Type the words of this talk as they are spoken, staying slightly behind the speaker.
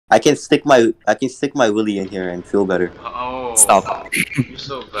I can stick my willy in here and feel better. Oh. Stop. You're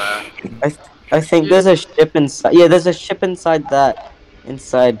so bad. I think there's a ship inside. Yeah, there's a ship inside that.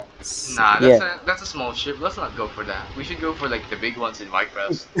 Inside. Nah, Yeah. that's a small ship. Let's not go for that. We should go for like the big ones in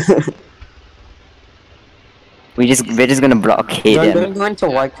Whitecrest. We're just gonna blockade Don't them. go into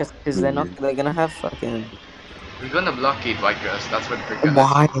Yeah. Whitecrest because they're gonna have fucking. We're gonna blockade Whitecrest. That's what we're gonna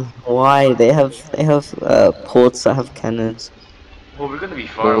Why? do. Why? They have ports that have cannons. Well, we're gonna be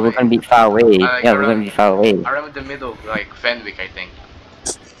far We're away. gonna be far away. Like Yeah, we're gonna be far away. Around the middle, like Fenwick, I think.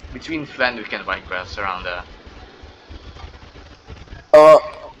 Between Fenwick and Whitecrest, around there.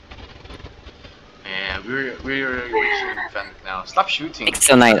 Yeah, we're reaching Fenwick now. Stop shooting.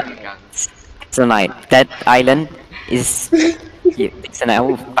 Pixelnight. Pixelnight. That island is. Pixelnight, I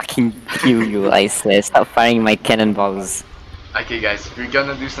will fucking kill you, I swear. Stop firing my cannonballs. Okay, guys, we're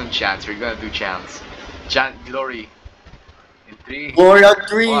gonna do some chants. We're gonna do chants. Chant glory. In 3. Glory on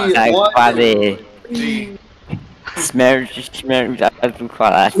 3. Like, One, Father. 3. Smear, glory.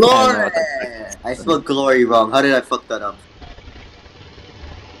 I spelled glory wrong. How did I fuck that up?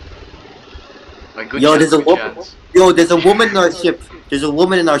 Like, good Yo, chants, there's a good woman. chants. Yo, there's a woman in our ship. There's a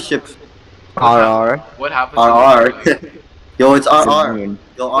woman in our ship. RR. What happened to RR. Maharoni? Yo, it's RR.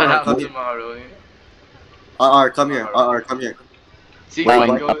 Yo, What RR, come happened to here. Maharoni? RR, come here. RR, come here.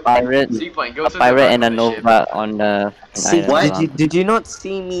 Seapoint, a pirate, Seapoint, go a to pirate the and a front of the ship. Nova on the. See, What? did you not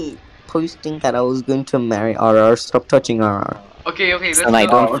see me posting that I was going to marry RR? Stop touching RR. Okay, let's Pixelnight,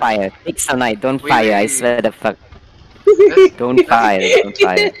 go. don't fire. Pixelnight, don't Wait, fire. I wait. swear the fuck. Let's- Don't fire. Don't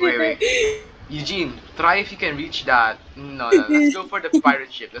fire. Wait. Eugene, try if you can reach that. No, let's go for the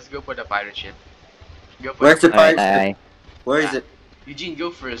pirate ship. Let's go for the pirate ship. Go for Where's the Alright, pirate alright. ship? Where is it? Eugene,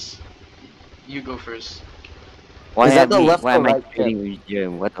 go first. You go first. Why Is that the left why or am I right trading with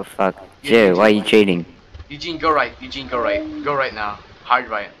Joe? What the fuck? Yeah, Joe, why are you trading? Eugene, go right. Eugene, go right. Go right now. Hard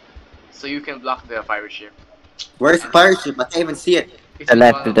right. So you can block the pirate ship. Where's the pirate ship? I can't even see it. It's The in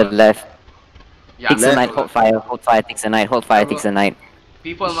left, front to of the us. left. Yeah, Pixelnight, go hold left. fire, Pixelnight, hold fire, Well, Pixelnight.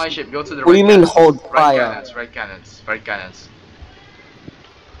 People on my ship, go to the What right do you mean cannons. hold Right fire? cannons, right cannons, right cannons.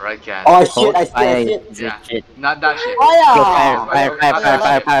 Right cannons. Oh shit, Hold I see fire, it. is Yeah. shit. Not that ship.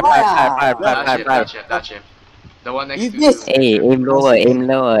 That ship. The one next You to missed. Hey, aim lower, aim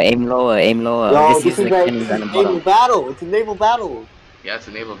lower, aim lower, aim lower. Yo, This is the cannons on the naval bottom. battle. It's a naval battle. Yeah, it's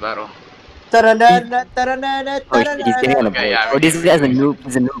a naval battle. Oh shit, he's getting on a Okay, boat. yeah, Oh, this we're guy's a getting- noob,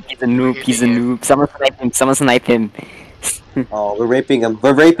 he's a noob, he's a noob, he's a hitting him. noob. Someone snipe him, someone snipe him. Oh, we're raping him.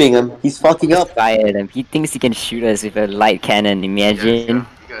 We're raping him. He's fucking up. Fired him. He thinks he can shoot us with a light cannon, imagine. You're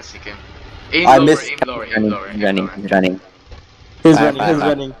gonna seek him. Aim I lower, missed- aim lower, aim Running, lower, he's aim running, lower. he's running. He's Fire, running. fire, He's fire.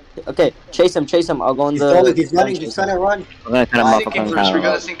 running. Okay, chase him. Chase him. I'll go on the. He's running. He's trying to run. We're gonna cut him Why off Sink from him first. We're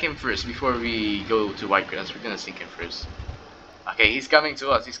gonna town. sink him first before we go to Whitecrest. We're gonna sink him first. Okay, he's coming to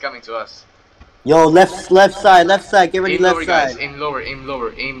us. He's coming to us. Yo, left side. Get ready, Aim left lower, guys. side. Aim lower, aim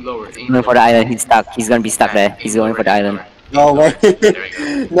lower, aim lower, aim Going for the island, he's stuck. He's gonna be stuck there. He's going for the island. No way. There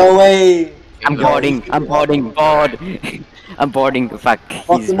we go. No way. I'm Aim lower. boarding, I'm boarding, board. I'm boarding, fuck.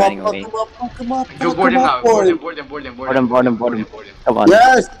 Fuck He's him up. running Fuck away. him up. Fuck him up. Go fuck board him up, out. boy. Board him, board him, board him, Board him, board him, board him. board him. Come on.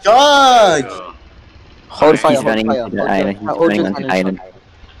 Yes, Judge. Go. Hold fire. He's Hold running fire. to the hold island. fire, He's hold running your onto the cannons. island.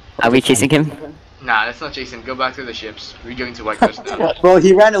 Are we chasing him? Nah, let's not chase him. Go back to the ships. We're going to Whitecrest now. Bro,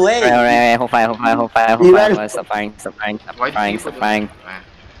 he ran away. Alright, hold fire, hold fire, hold fire, He hold ran- fire. Stop firing, stop firing, stop Why do firing, people stop firing. Man.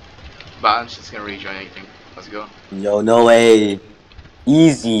 But I'm just gonna rejoin anything. Let's go. Yo, no way.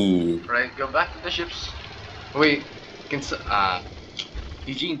 Easy. Right, go back to the ships. Wait,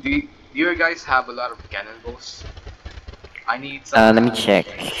 Eugene, do you guys have a lot of cannonballs? I need some. Let me check.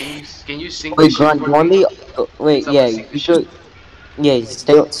 Can you sink Wait, the ship Grant, for you want me? me? Wait, Someone yeah, sink the you ship. should. Yeah,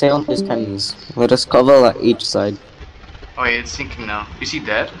 stay on his cannons. Let us cover like each side. Oh yeah, it's sinking now. Is he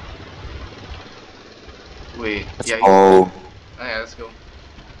dead? Wait, yeah. Oh, Oh yeah, let's go.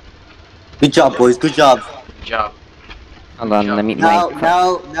 good job, boys. Good job. Good job. Hold on, let me. Now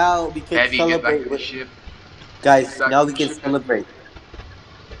my- we can Heavy, get back celebrate to the with ship. guys. Now we can celebrate.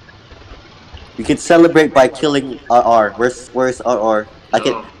 We can celebrate by killing RR. Where's RR? I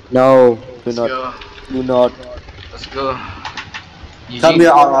can. Go. No, do Let's not. go. Do not. Let's go. Come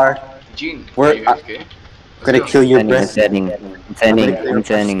here, RR. Eugene, We're- are you guys okay? I'm Let's gonna go. kill your I'm breast. turning, I'm turning, I'm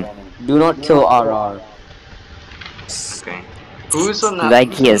turning. Do not kill RR. Okay. Who's on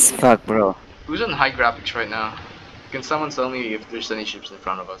Laggy as fuck, bro. Who's on high graphics right now? Can someone tell me if there's any ships in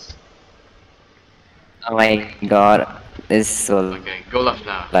front of us? Oh my god. This is so Okay, go left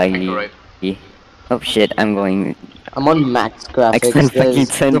now. laggy. Go right. Oh shit, I'm going. I'm on max I graphics. can't fucking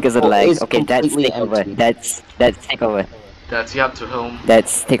There's- turn the because of port lag. is Okay, that's completely take over. empty. That's take over. That's you have to home.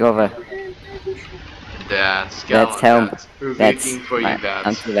 That's take over. Dads, come That's on, helm. Dads. We're That's waiting for you, my.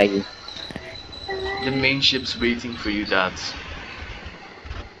 I'm Dads. too laggy. The main ship's waiting for you, Dads.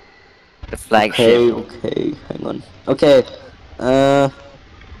 The flagship. Okay, hang on. Okay,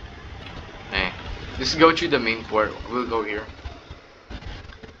 Hey, just go through the main port. We'll go here.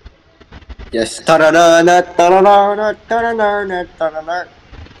 Yes. Ta-da-da-da, ta-da-da-da, ta-da-da-da, ta-da-da,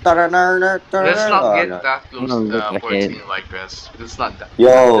 ta-da-da-da, Let's ta-da-da. not Oh, get no. that I'm close to gonna look the ports ahead. in Lycras. Let's not that.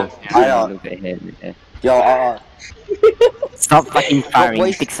 Yo, Yeah. I'm I gonna look ahead. yo, Stop fucking you're firing,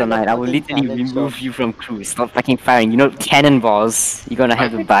 wasting a Pixelnight. I will fucking literally cannon shot. remove you from crew. Stop fucking firing. You know, cannonballs. You're gonna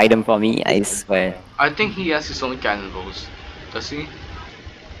have to buy them for me, I swear. I think he has his own cannonballs. Does he?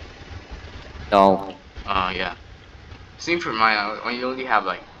 No. Yeah. Same for mine. I only have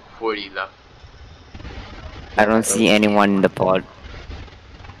like 40 left. I don't see anyone in the pod.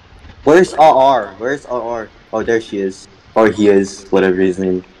 where's RR? Where's RR? Oh, there she is. Or he is, whatever his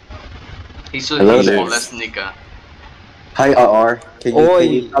name. He's so Hello he's there. smallest nigga. Hi, RR. Can you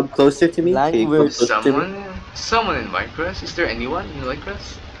Oi, come closer to me? Can you come Is language. closer to me? someone in Lycras? Is there anyone in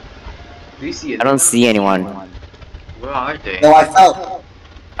Lycras? Do you see I don't anyone? see anyone. Where are they? No, I fell.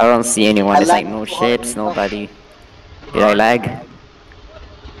 I don't see anyone. I There's like lagged no so hard. ships, nobody. Where Did I are they? lag?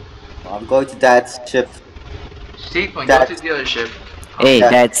 I'm going to that ship. Stephen, go to That the other ship. Hey,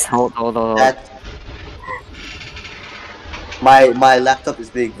 that that's hold. that. My laptop is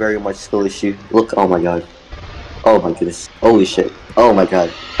being very much slow issue. Look, oh my god. Oh my goodness. Holy shit. Oh my god.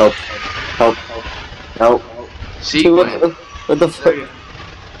 Help. Help. Help. Dude, what Stephen. what the fuck?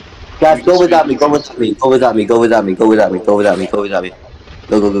 Guys, We go just without me. realized. Go without me. Go without me. Go without me. Go without me. Go without me. Go without me.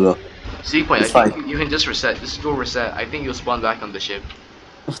 Go, go, go, go. Stephen, I It's fine. think you can just reset. Just go reset. I think you'll spawn back on the ship.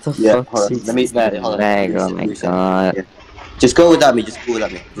 What the Yeah, fuck? hold on. Let me, hold on. Let me Lag, oh reset. Let my me reset. god. Yeah. Just go without me. Just go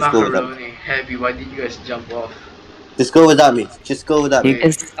without me. Just go without me. Macaroni, heavy. Why did you guys jump off? Just go without me. Just go without You me.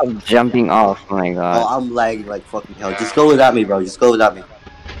 can Wait. stop jumping off, oh my Oh, god. I'm lagging like fucking hell. Just Yeah. go without me, bro. Just go without me.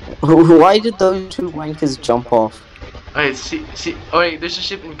 Why did those two wankers jump off? Alright, see. Alright, there's a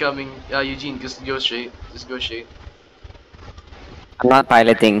ship incoming. Eugene, just go straight. Just go straight. I'm not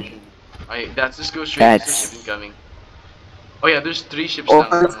piloting. Alright, that's just go straight. There's a ship That's incoming. Oh yeah, there's three ships What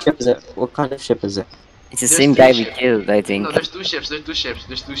down. kind of ship is it? What kind of ship is it? it's the There's same three guy we ships. killed, I No, think. there's two ships. There's two ships.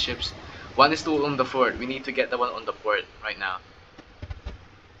 There's two ships. One is still on the fort. We need to get the one on the port right now.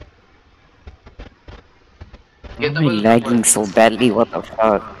 Why Get am the I one on the lagging port. so badly? What the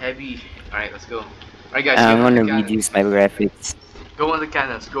fuck? Heavy. Alright, let's go. Alright guys, get I'm on the gonna cannons. reduce my graphics. Go on the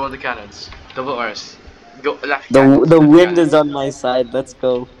cannons. Go on the cannons. Double R's. Go left The cannons. the Left wind is cannons. on my side. Let's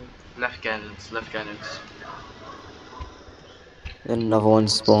go. Left cannons. Left cannons. Then another one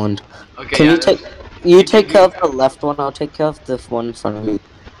spawned. Okay, Can yeah. you Let's, take you you, take you care of the left one? I'll take care of the one in front of me.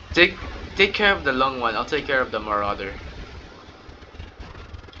 take take care of the long one. I'll take care of the marauder.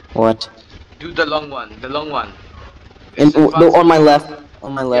 What? Do the long one. The long one. In It's in no, front on of my you. left.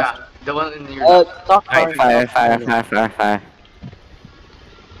 On my left. Yeah, the one in your left. Stop Alright, firing. fire, Stop fire, firing. fire, fire, fire.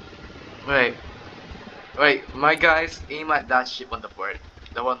 Wait, wait, my guys, aim at that ship on the port.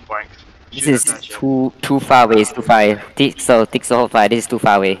 The one parked. This Shoot at is that ship. too far away, it's too far away. Take so far, this is too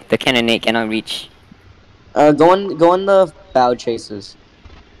far away. The cannonade cannot reach. Go on the bow chasers,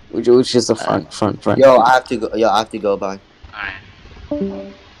 which is the Uh, front. Yo, I have to go. Yo, I have to go. Bye. Alright.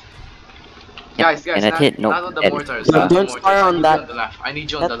 yep. Guys, Can I hit? Nope, not on the that is mortars. too Not far. on the Don't mortars. fire I on need you that. on the left. I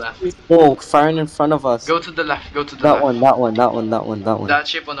need you on the That's left. too smoke. Firing in front of us. Go to the left. Go to the That left. one. That one. That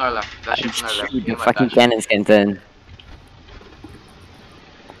ship on our left. That ship on our left. Shoot, the Aim at fucking that ship. cannons can turn.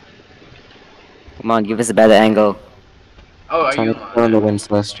 Come on, give us a better angle. Oh, are Trying you to on? turn on the wind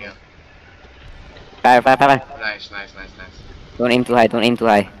first. Yeah. Fire, fire, fire. Nice. Don't aim too high, don't aim too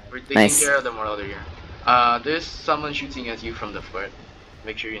high. We're taking Nice. care of the marauder here. There's someone shooting at you from the fort.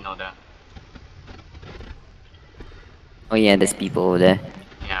 Make sure you know that. Oh yeah, there's people over there.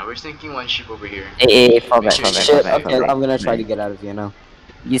 Yeah, we're sinking one ship over here. Hey, fall Make back, sure fall you back, know fall Shit. back, that. fall Okay, back. I'm gonna try to Right. get out of here now.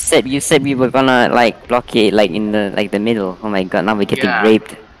 You said we were gonna like blockade like in the middle. Oh my god, now we're getting Yeah.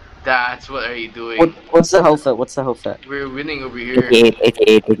 raped. That's what are you doing? What's the health at? What's the health at? We're winning over here. 88,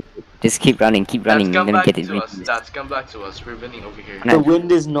 88, 88. Just keep running, keep That's running. You're come gonna back get it to us. reduced. That's come back to us. We're winning over here. Alright. The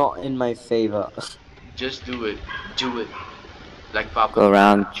wind is not in my favor. Just do it. Do it. Like Papa. Go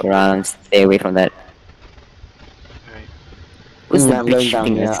around, stay away from that. Alright. Who's the I'm bitch going down.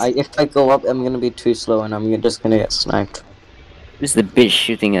 shooting Yeah. us? If I go up, I'm gonna be too slow, and just gonna get sniped. Who's the bitch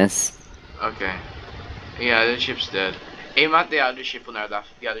shooting us? Okay. Yeah, the ship's dead. Aim at the other ship on our left.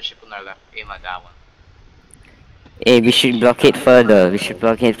 The other ship on our left. Aim at that one. Hey, we should blockade further. We should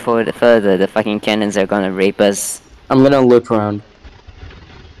blockade further. The fucking cannons are gonna rape us. I'm gonna loop around.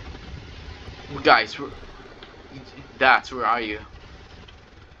 Guys, that's where are you?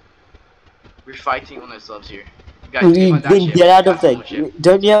 We're fighting on ourselves here. Guys, game on that Then ship. get out of Fast there. on the ship.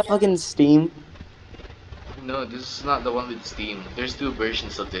 Don't you have fucking Steam? No, this is not the one with Steam. There's two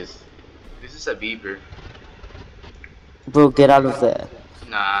versions of this. This is a beeper. Bro, get out of there.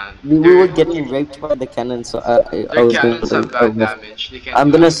 Nah, We were getting raped by the cannon, so I their was going cannons to have bad damage. They can't I'm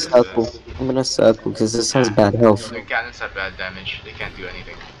do gonna anything to circle. us. I'm gonna circle because this has Yeah, bad health. their cannons have bad damage. They can't do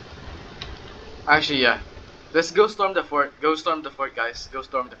anything. Actually, yeah. Let's go storm the fort. Go storm the fort, guys. Go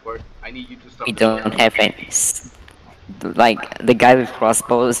storm the fort. I need you to We storm the fort. don't have any. Like, the guy with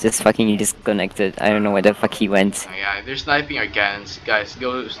crossbows just fucking disconnected. I don't know where the fuck he went. Yeah, they're sniping our cannons. Guys,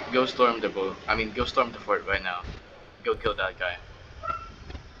 go storm the boat. I mean, go storm the fort right now. Go kill that guy.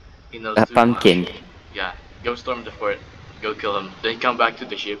 He knows A too much. pumpkin. Yeah, go storm the fort. Go kill him. Then come back to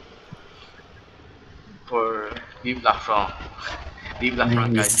the ship. For Vive la France. Vive la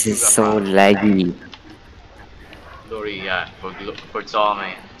France, guys. This Vive is la so France. laggy. Glory, yeah. For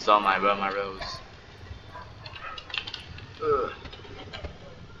Zalmai. Zalmai, where my rose. Ugh.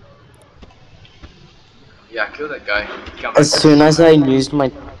 Yeah, kill that guy. Come back As to the soon ship. as I used my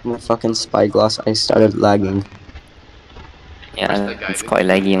fucking spyglass, I started lagging. Where's Yeah, that guy? it's quite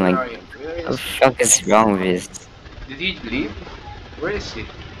laggy. I'm Where like, are you? Where what the is he? fuck is wrong with this? Did he leave? Where is he?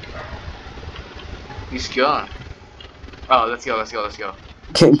 He's gone. Oh, let's go, let's go, let's go.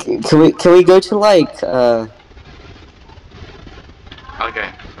 Can we go to like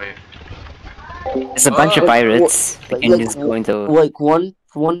Okay, wait. There's a bunch of Oh, pirates. We like can just go into.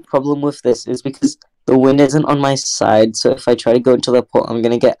 one problem with this is because the wind isn't on my side, so if I try to go into the port, I'm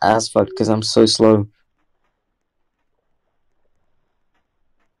gonna get ass fucked because I'm so slow.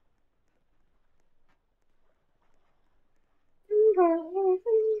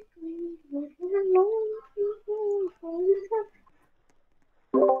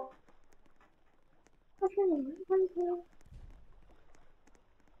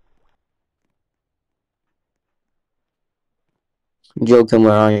 Joking,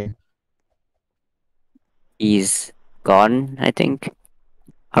 where are you? He's gone, I think.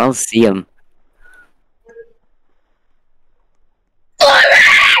 I don't see him. What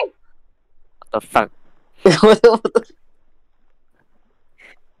the fuck? What the-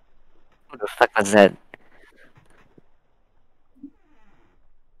 What the fuck was that?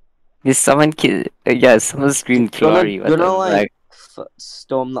 Did someone kill? Yeah, someone screamed glory. What the like fuck?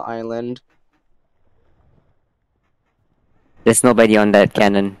 storm the island? There's nobody on that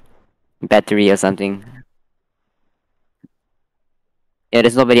cannon. Battery or something. Yeah,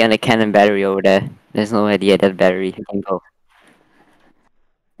 there's nobody on the cannon battery over there. There's nobody at that battery. You can go.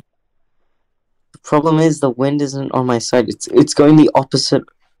 The problem is the wind isn't on my side. It's going the opposite.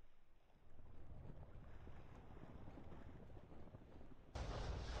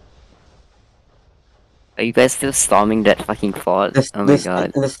 Are you guys still storming that fucking fort? Oh my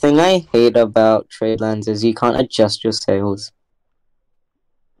god. The thing I hate about Tradelands is you can't adjust your sails.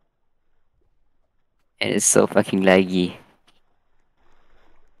 It is so fucking laggy.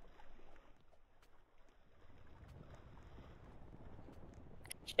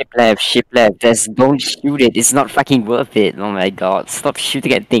 Ship left. Just don't shoot it. It's not fucking worth it. Oh my god. Stop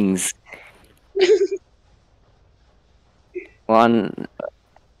shooting at things. One.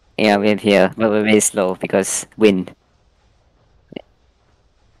 Yeah, we're here. But we're very slow because wind.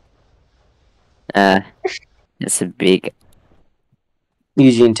 It's a big.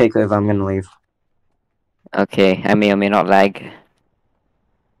 Eugene, take over. I'm gonna leave. Okay, I may or may not lag.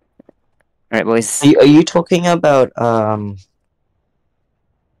 Alright, boys. Are you talking about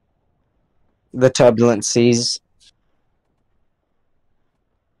the turbulent seas?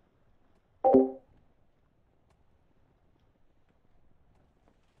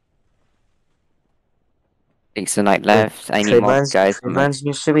 Thanks a night left. I need more guys. Tradelands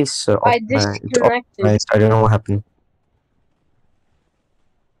used to be so I optimized. disconnected. I don't know what happened.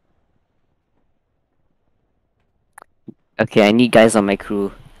 Okay, I need guys on my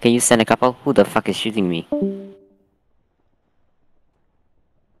crew. Can you send a couple? Who the fuck is shooting me?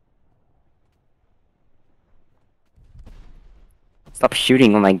 Stop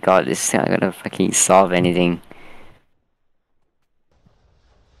shooting, oh my god, this is not gonna fucking solve anything.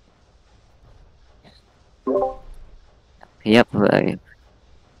 Yep,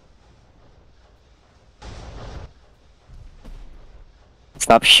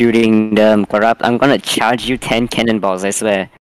 stop shooting them, corrupt. I'm gonna charge you 10 cannonballs, I swear.